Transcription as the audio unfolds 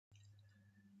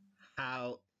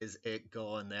How is it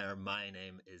going there? My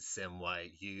name is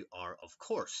SimY. You are, of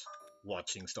course,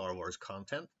 watching Star Wars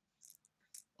content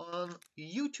on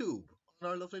YouTube, on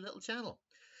our lovely little channel.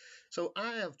 So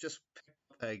I have just picked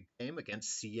up a game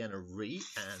against Ciena and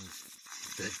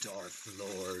the Darth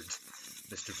Lord,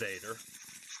 Mr. Vader.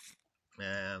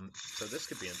 So this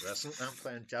could be interesting. I'm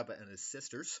playing Jabba and his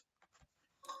sisters.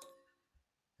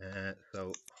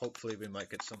 So hopefully we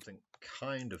might get something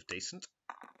kind of decent.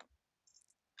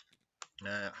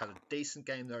 Had a decent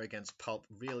game there against Pulp.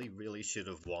 Really should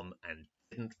have won and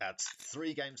didn't. That's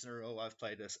 3 games in a row I've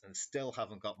played this and still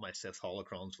haven't got my Sith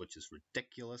holocrons, which is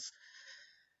ridiculous.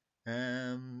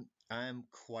 I'm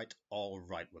quite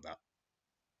alright with that.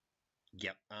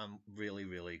 Yep, I'm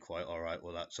really quite alright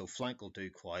with that. So flank will do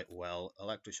quite well.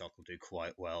 Electroshock will do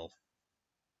quite well.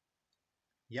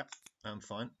 Yep, I'm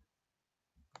fine.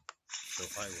 So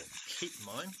I will keep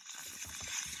mine.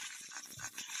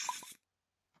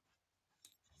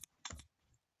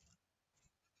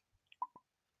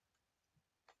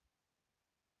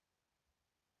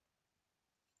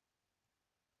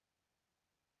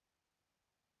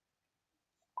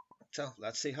 So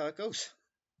let's see how it goes.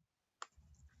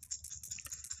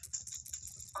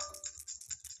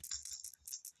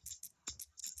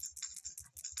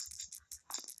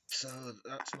 So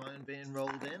that's mine being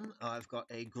rolled in. I've got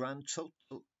a grand total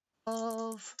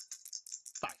of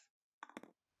 5.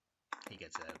 He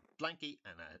gets a blankie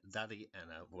and a daddy and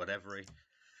a whatever.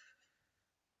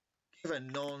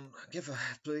 Give a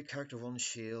blue character 1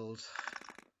 shield.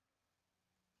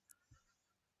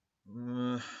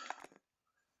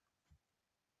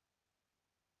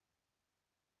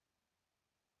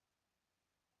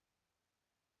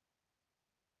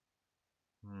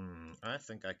 I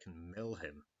think I can mill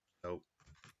him. So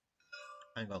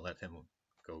I'm going to let him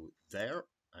go there.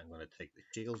 I'm going to take the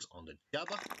shields on the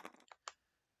Jabba.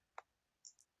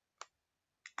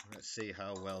 Let's see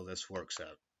how well this works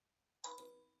out.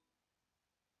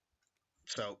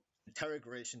 So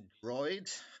interrogation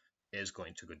droid is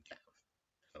going to go down.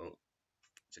 So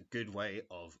it's a good way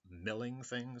of milling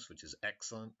things, which is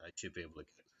excellent. I should be able to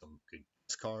get some good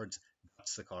cards.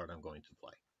 That's the card I'm going to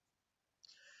play.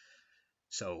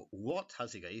 So what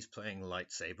has he got? He's playing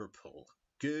lightsaber pull.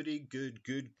 Goody good.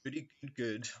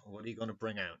 What are you going to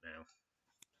bring out now?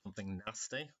 Something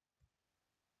nasty? Let's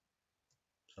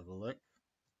have a look.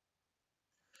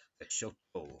 The shuttle.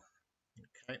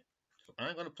 Okay. So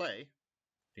I'm going to play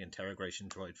the interrogation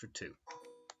droid for 2.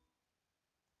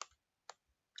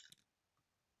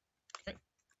 Okay.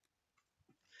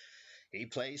 He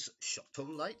plays shuttle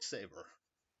lightsaber.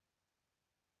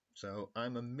 So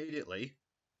I'm immediately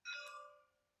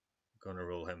going to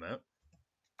roll him out.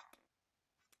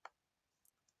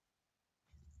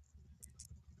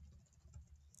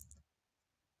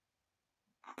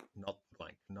 Not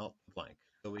the blank.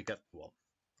 So we get 1.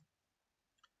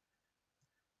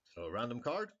 So a random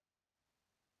card.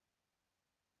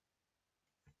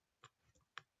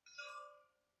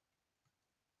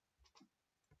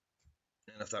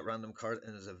 And if that random card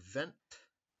is an event,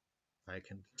 I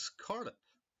can discard it.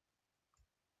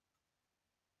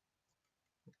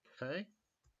 Okay.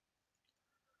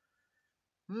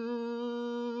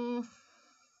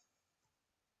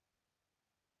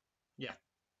 Yeah,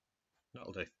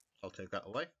 that'll do. I'll take that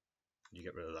away. You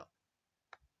get rid of that.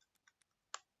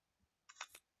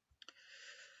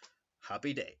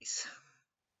 Happy days.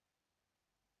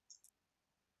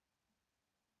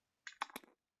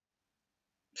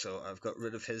 So I've got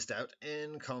rid of his doubt.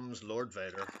 In comes Lord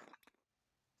Vader.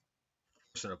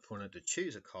 Force an opponent to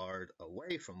choose a card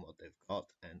away from what they've got,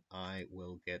 and I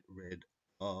will get rid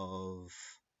of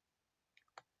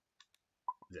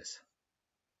this.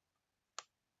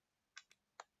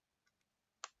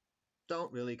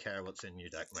 Don't really care what's in your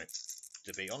deck, mate.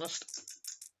 To be honest,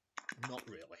 not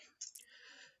really.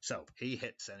 So he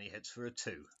hits, and he hits for a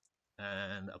 2,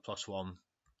 and a +1,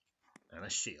 and a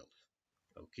shield.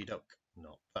 Okie doke,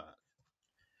 not bad.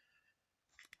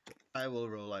 I will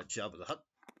roll out Jabba the Hutt.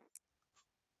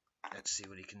 Let's see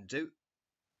what he can do.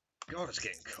 God, it's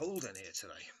getting cold in here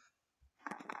today.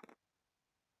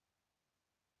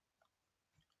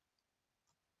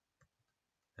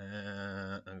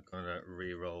 I'm going to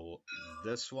re-roll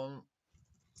this one.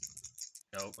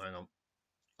 Oh, hang on.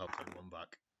 I'll turn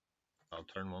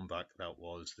one back. That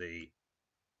was the...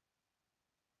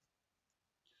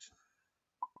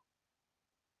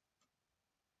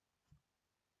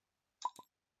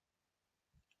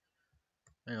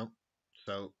 Hang on.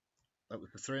 So, that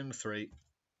was the 3 and the 3.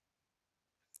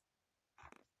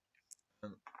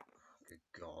 And, good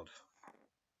God.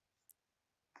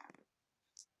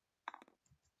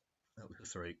 That was the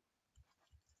 3.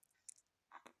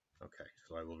 Okay, Okay,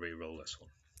 so I will re-roll this one.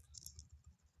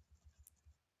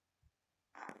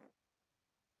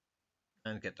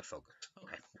 And get the focus.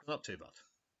 Okay, not too bad.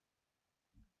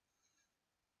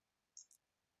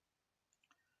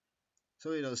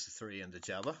 So he does the 3 into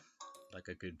Jabba, like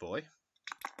a good boy.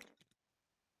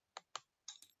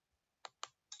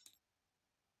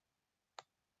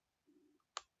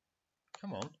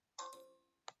 Come on.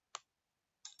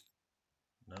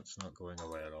 That's not going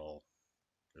away at all.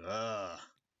 Ugh.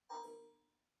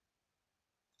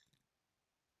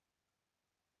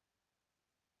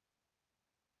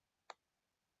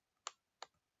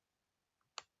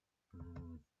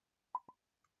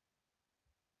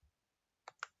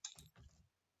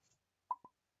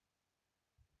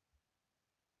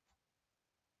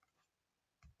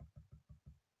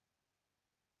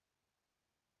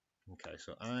 Okay,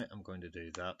 so I am going to do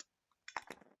that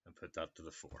and put that to the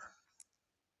 4.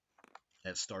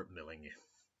 Let's start milling you.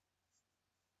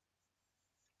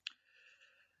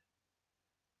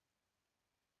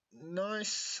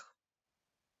 Nice.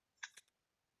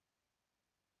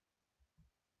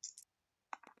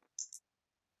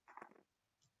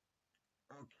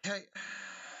 Okay.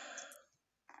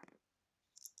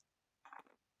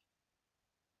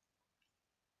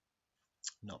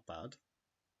 Not bad.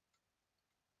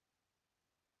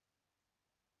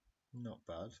 Not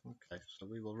bad. Okay, so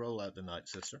we will roll out the Night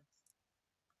Sister.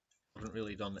 Haven't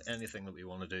really done anything that we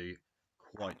want to do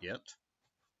quite yet.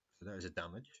 So there's a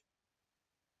damage.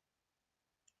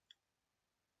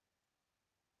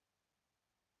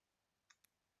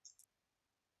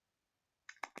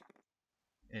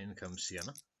 In comes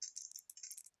Ciena.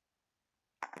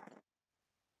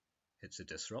 Hits a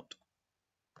disrupt.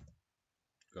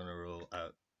 Gonna roll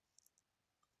out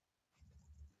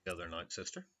the other Night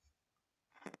Sister.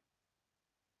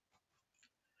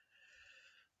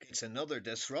 Gets another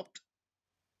disrupt.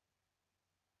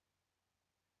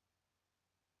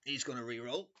 He's gonna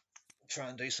re-roll. Try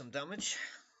and do some damage.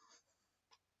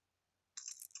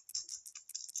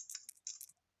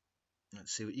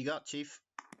 Let's see what you got, Chief.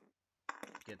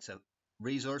 Gets a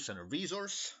resource and a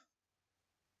resource.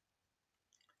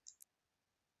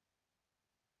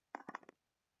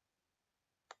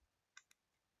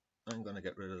 I'm going to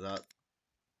get rid of that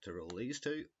to roll these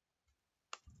 2.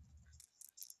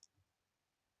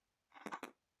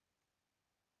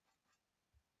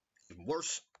 Even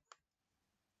worse.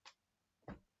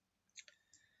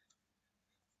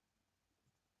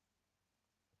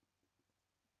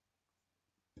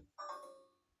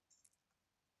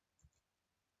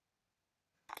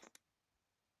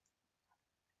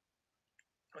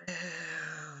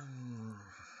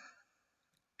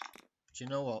 Do you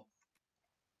know what?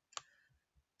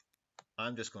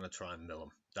 I'm just going to try and mill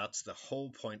him. That's the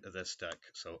whole point of this deck.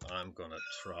 So I'm going to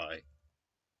try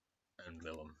and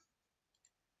mill him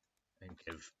and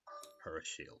give her a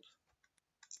shield.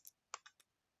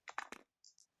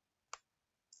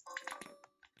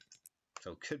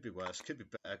 So could be worse, could be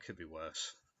better, could be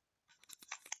worse.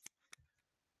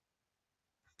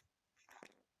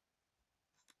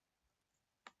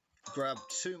 Grab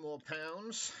 2 more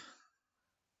pounds.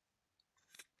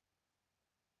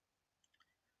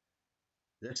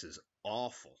 This is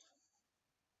awful.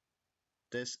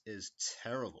 This is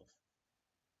terrible.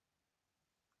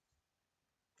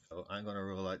 So I'm going to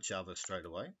roll out Jabba straight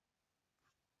away.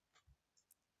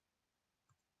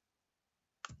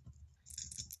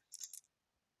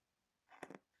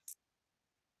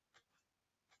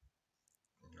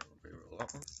 I'll re-roll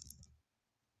that one.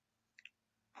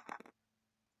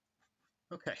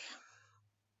 Okay.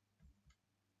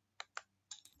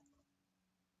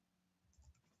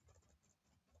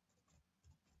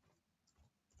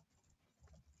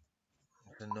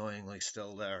 It's annoyingly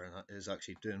still there, and that is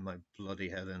actually doing my bloody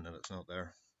head in that it's not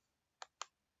there.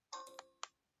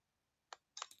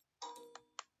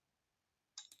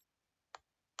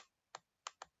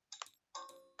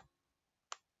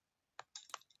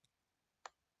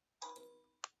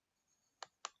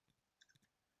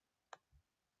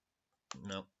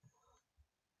 No.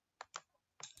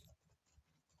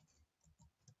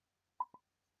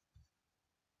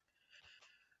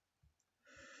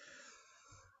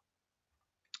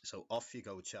 So off you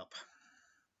go, chap.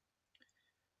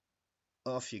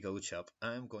 Off you go, chap.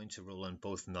 I'm going to roll in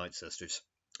both Night Sisters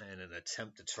in an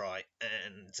attempt to try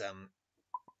and oh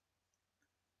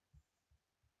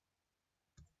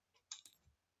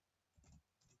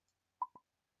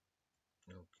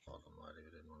God almighty, I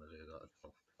didn't want to do that.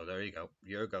 Oh, there you go.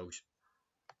 Your goes.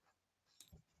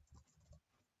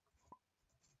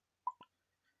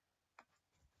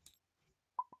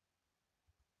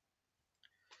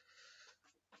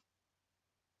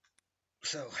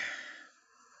 So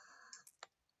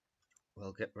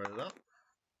We'll get rid of that.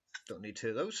 Don't need 2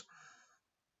 of those.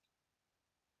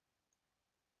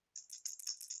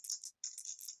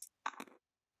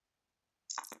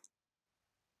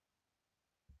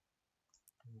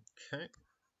 Okay.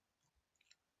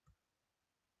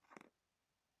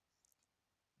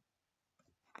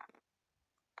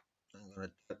 I'm going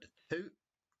to do it to 2.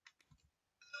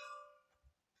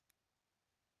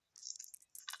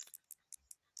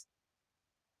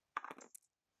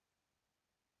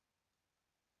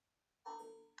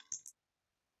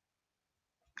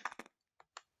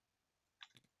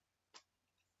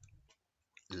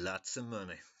 Lots of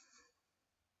money.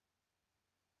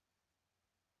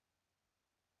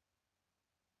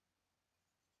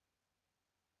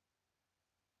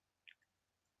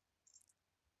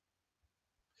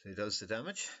 So he does the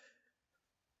damage.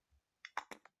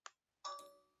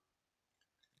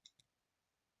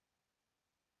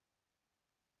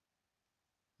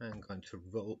 I'm going to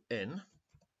roll in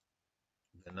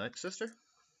the Night Sister.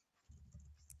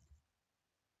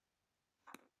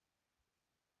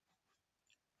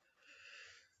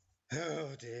 Oh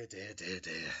dear, dear, dear,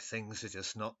 dear. Things are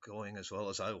just not going as well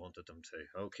as I wanted them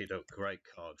to. Okie doke, great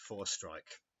card. 4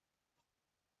 strike.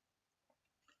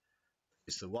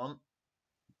 It's the 1.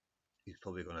 He's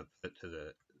probably going to put it to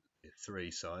the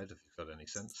 3 side if he's got any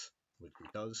sense, which he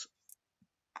does.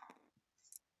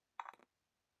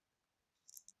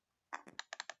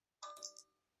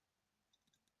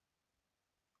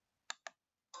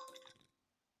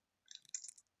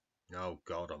 Oh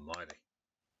God Almighty.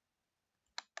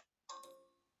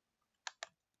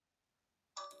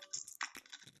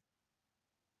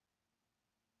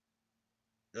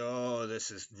 Oh,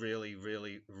 this is really,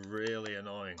 really, really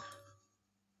annoying.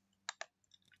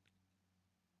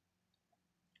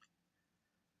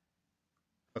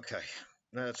 Okay,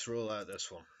 let's rule out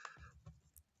this one.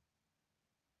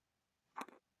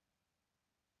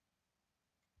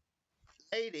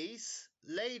 Ladies,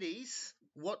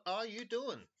 what are you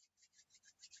doing?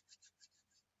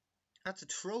 That's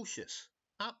atrocious.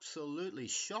 Absolutely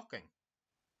shocking.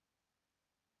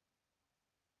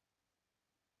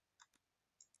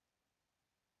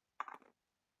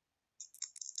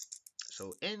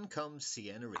 So in comes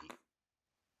Ciena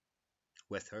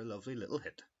with her lovely little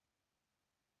hit.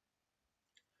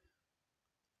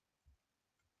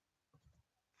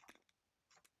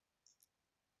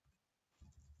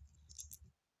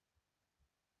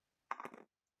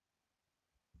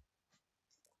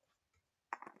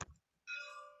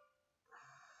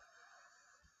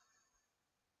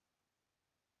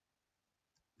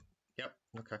 Yep,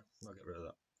 okay, I'll get rid of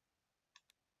that.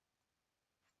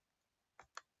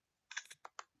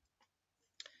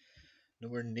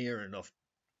 Nowhere near enough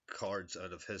cards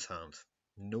out of his hand.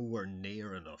 Nowhere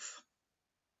near enough.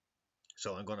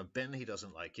 So I'm going to bin He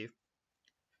Doesn't Like You.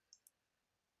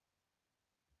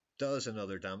 Does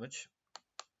another damage.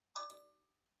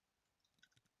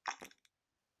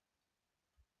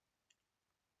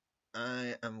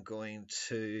 I am going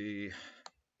to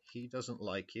He Doesn't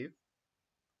Like You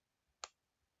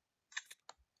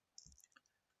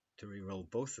to reroll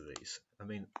both of these. I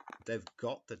mean, they've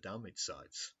got the damage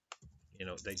sides. You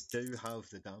know, they do have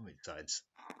the damage sides.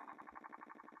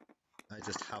 I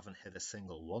just haven't hit a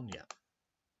single one yet.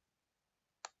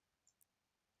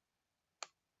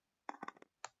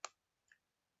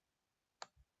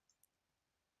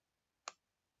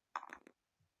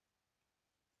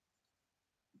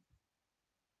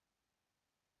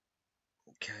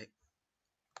 Okay,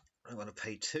 I'm going to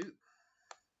pay 2.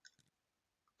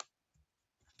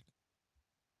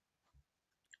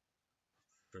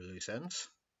 For loose ends.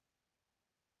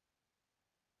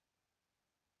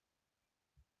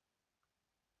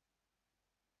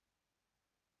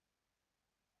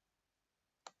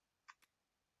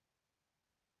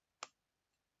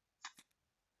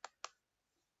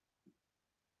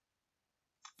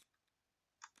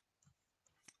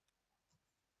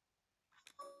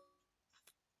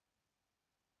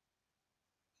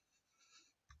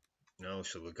 No,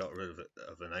 so we got rid of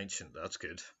an ancient. That's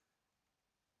good.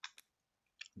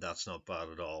 That's not bad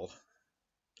at all.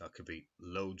 That could be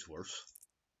loads worse.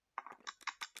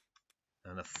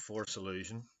 And a Force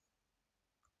Illusion.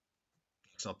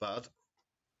 It's not bad.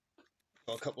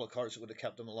 Got a couple of cards that would have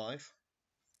kept him alive.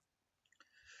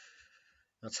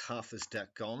 That's half his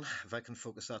deck gone. If I can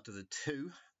focus that to the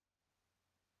 2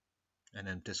 and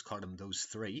then discard him those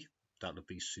 3, that would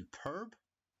be superb.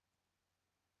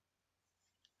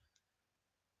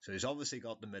 So he's obviously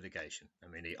got the mitigation. I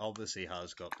mean, he obviously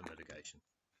has got the mitigation.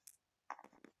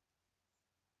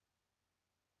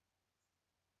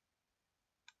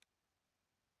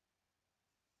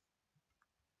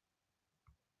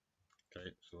 Okay,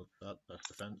 so that's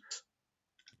defense.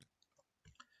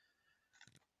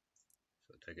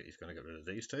 So I take it he's going to get rid of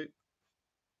these two.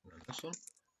 And this one.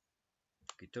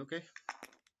 Okie dokie.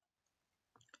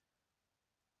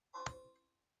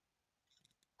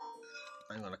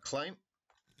 I'm going to claim.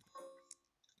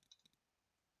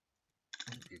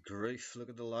 Good grief, look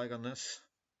at the lag on this.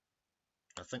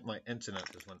 I think my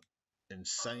internet just went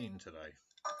insane today.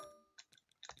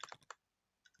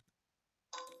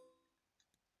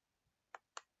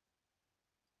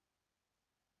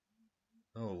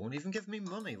 Oh, it won't even give me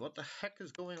money. What the heck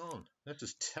is going on? This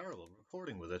is terrible.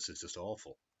 Recording with this is just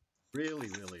awful. Really,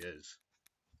 really is.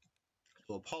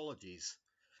 So apologies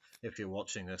if you're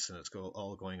watching this and it's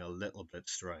all going a little bit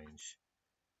strange.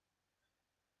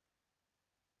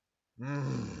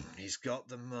 He's got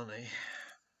the money.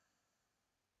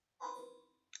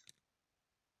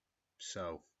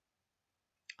 So,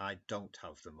 I don't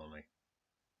have the money.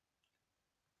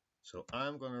 So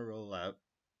I'm going to roll out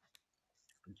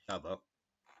Jabba,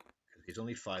 because he's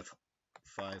only five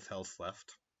health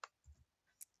left.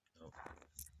 No.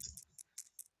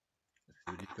 Let's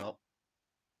see what he's got.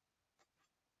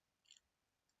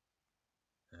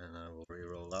 And I will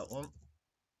re-roll that one.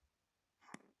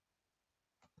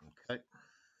 Okay.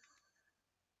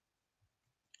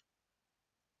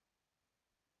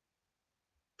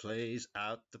 Plays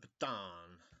out the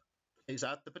baton. Plays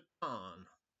out the baton.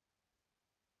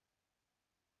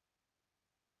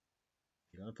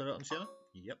 You gonna put it on Ciena?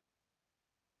 Yep.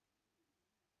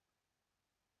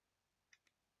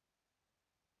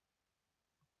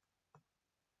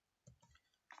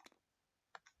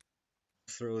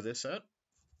 Throw this out.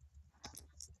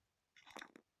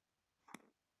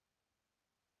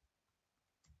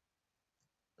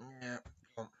 Yeah.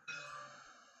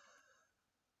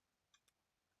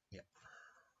 Yep.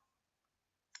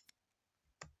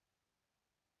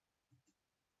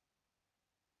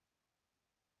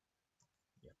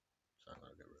 Yep. So I'm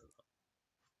gonna get rid of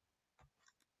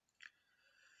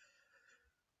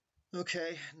that.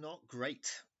 Okay, not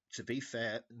great. To be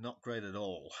fair, not great at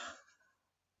all.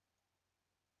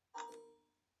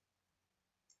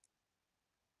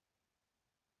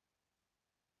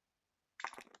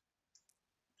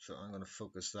 So I'm going to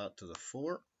focus that to the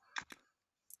 4.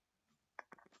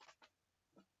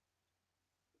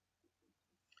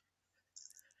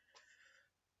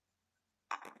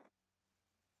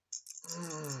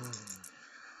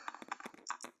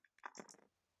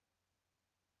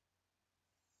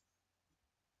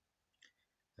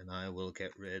 And I will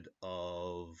get rid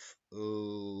of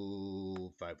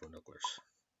 5 binoculars.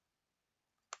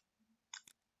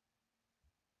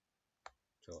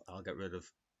 So I'll get rid of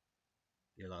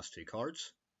your last 2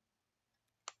 cards.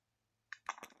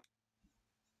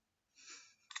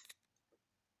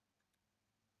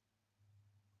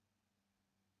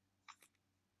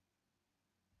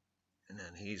 And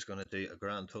then he's going to do a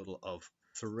grand total of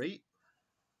 3.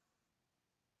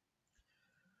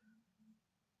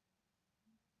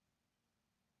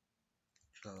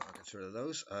 So I'll get rid of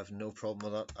those. I have no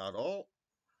problem with that at all.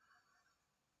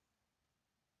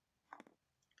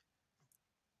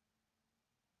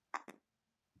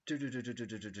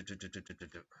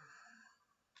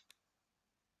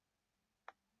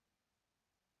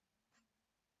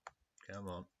 Come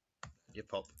on, you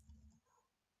pop.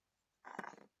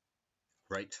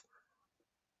 Right.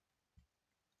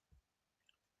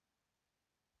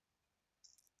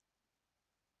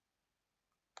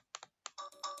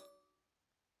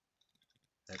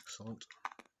 Excellent.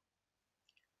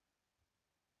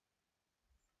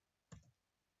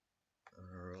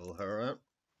 Roll her out.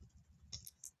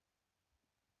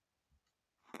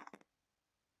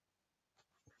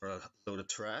 For a load of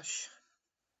trash.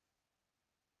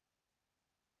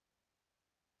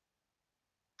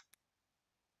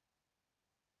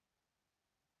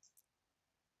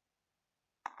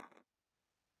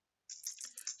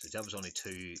 So Jabba's only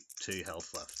two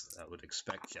health left. I would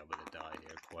expect Jabba to die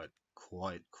here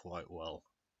quite well.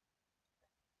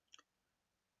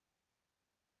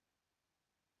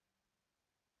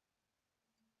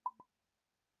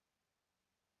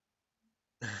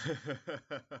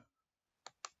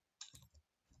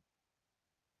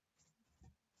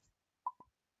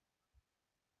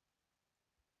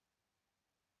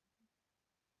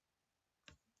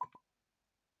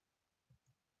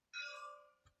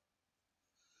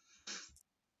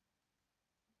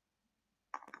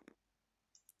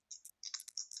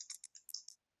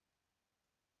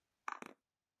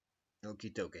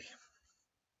 Okie dokie.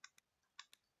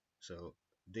 So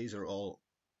these are all.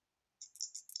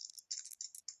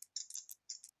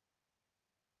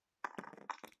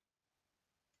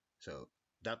 So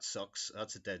that sucks.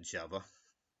 That's a dead Jabba.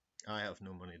 I have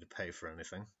no money to pay for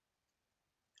anything. I'm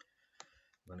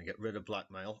going to get rid of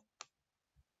blackmail.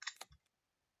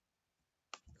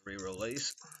 Reroll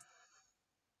these.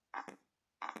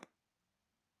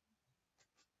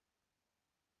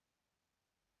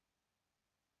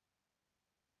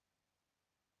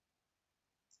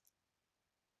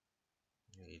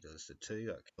 He does the 2,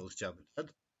 that kills Jabba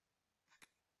dead.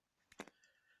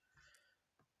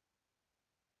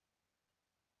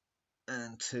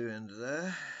 And 2 into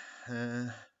there.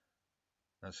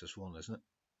 That's just 1, isn't it?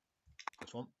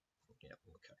 Just 1? Yep,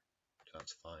 okay.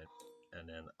 That's fine. And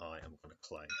then I am going to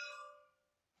claim.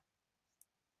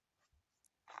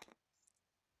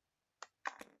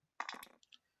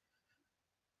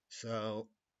 So,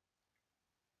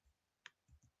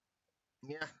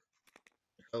 yeah.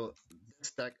 So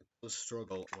this deck does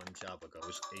struggle when Jabba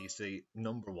goes. He's the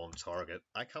 #1 target.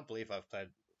 I can't believe I've played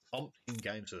 15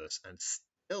 games of this and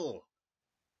still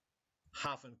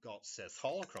haven't got Sith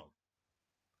Holocron.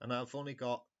 And I've only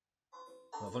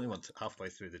went halfway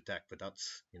through the deck, but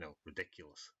that's,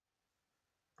 ridiculous.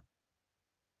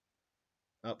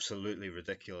 Absolutely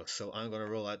ridiculous. So I'm going to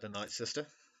roll out the Night Sister.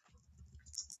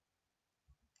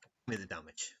 Give me the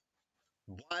damage.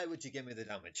 Why would you give me the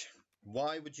damage?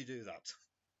 Why would you do that?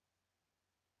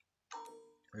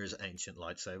 Here's Ancient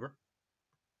Lightsaber.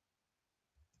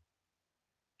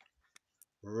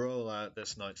 Roll out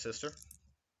this Night Sister.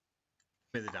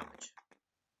 Give me the damage.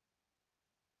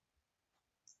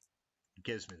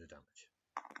 Gives me the damage.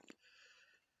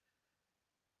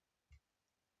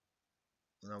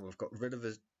 Now we've got rid of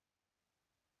his.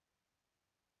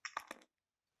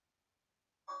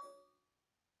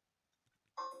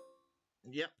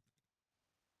 Yep.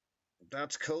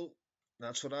 That's cool.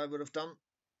 That's what I would have done.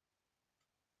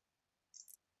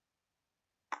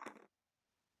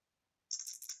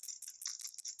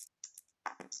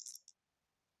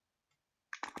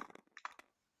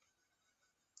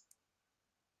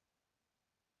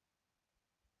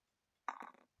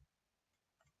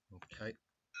 Okay.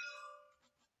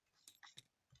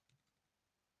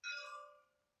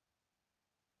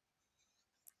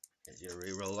 Did you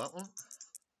re-roll that one?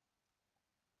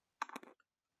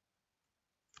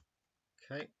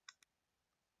 Okay.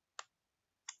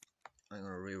 I'm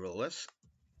going to re-roll this.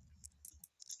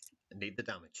 Need the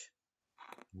damage.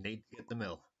 Need to get the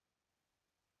mill.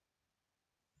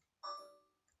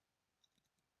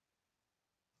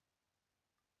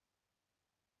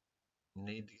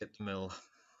 Need to get the mill.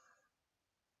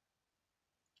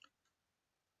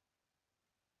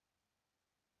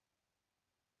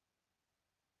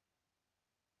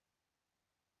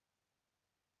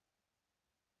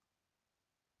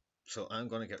 So I'm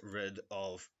going to get rid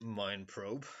of Mind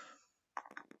Probe.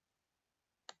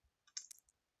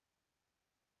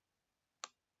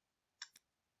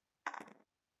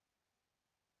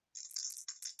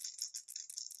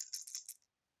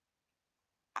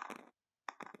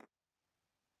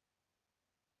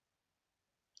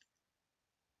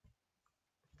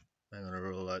 I'm going to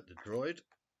roll out the droid.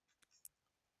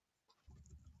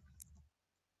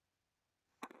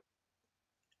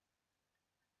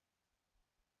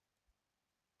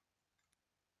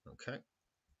 Okay.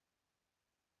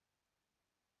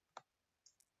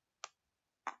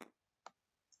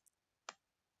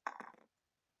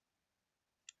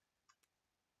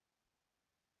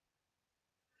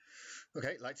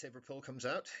 Okay, lightsaber pull comes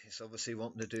out. He's obviously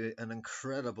wanting to do an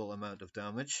incredible amount of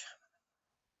damage.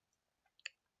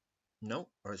 No,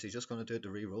 or is he just going to do it to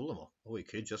re-roll them all? Oh, he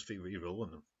could just be re-rolling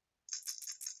them.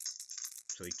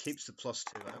 So he keeps the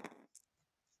 +2 out.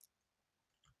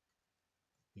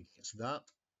 He gets that.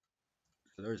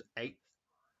 So there's 8.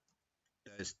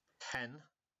 There's 10.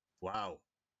 Wow.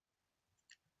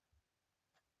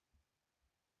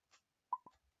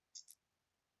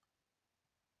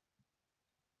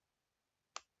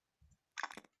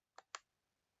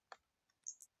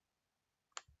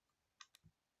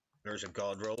 There's a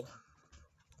god roll.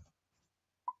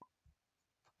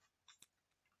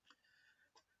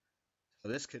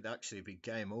 So this could actually be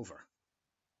game over.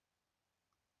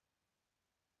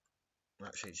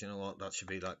 Actually, do you know what? That should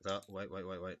be like that. Wait.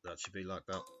 That should be like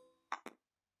that.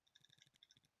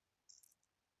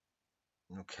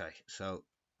 Okay, so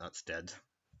that's dead.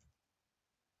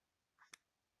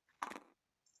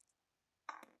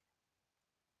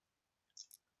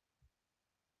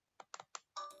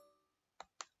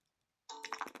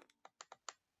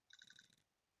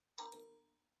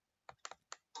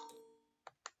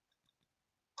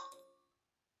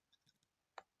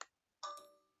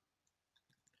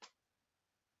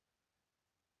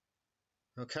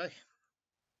 Okay.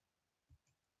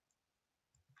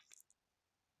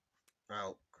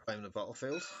 I'll claim the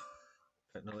battlefield.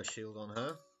 Put another shield on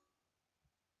her.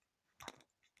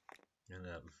 In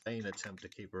a vain attempt to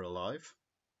keep her alive.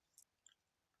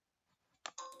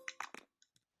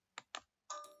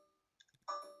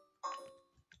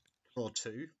 Draw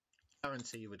 2.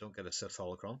 Guarantee we don't get a Sith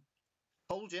holocron.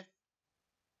 Told you.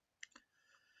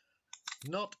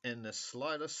 Not in the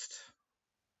slightest.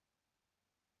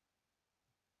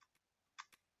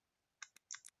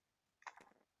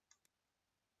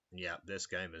 Yeah, this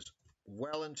game is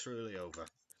well and truly over.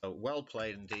 So well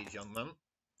played indeed, young man.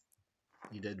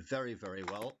 You did very, very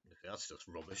well. That's just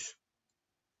rubbish.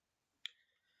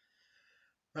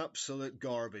 Absolute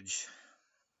garbage.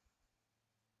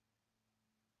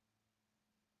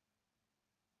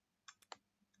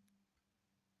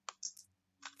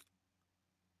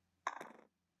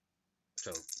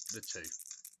 So, the 2.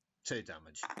 2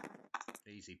 damage.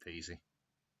 Easy peasy.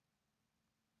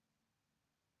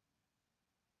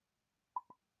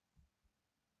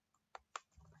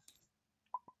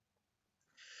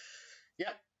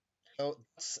 Yeah, so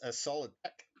that's a solid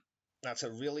deck. That's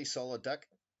a really solid deck.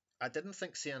 I didn't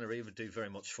think Ciena would do very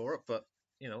much for it, but,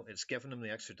 you know, it's given him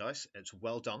the extra dice. It's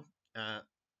well done.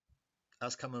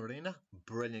 Azkaban Arena,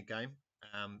 brilliant game.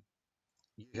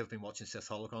 You have been watching Sith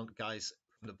Holocron. Guys,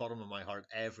 from the bottom of my heart,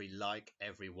 every like,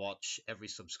 every watch, every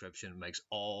subscription makes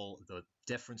all the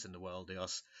difference in the world to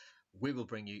us. We will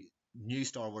bring you new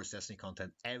Star Wars Destiny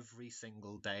content every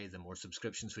single day. The more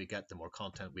subscriptions we get, the more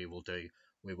content we will do.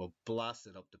 We will blast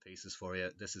it up to pieces for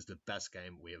you. This is the best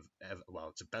game we have ever, well,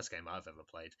 it's the best game I've ever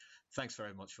played. Thanks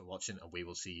very much for watching, and we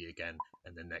will see you again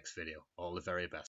in the next video. All the very best.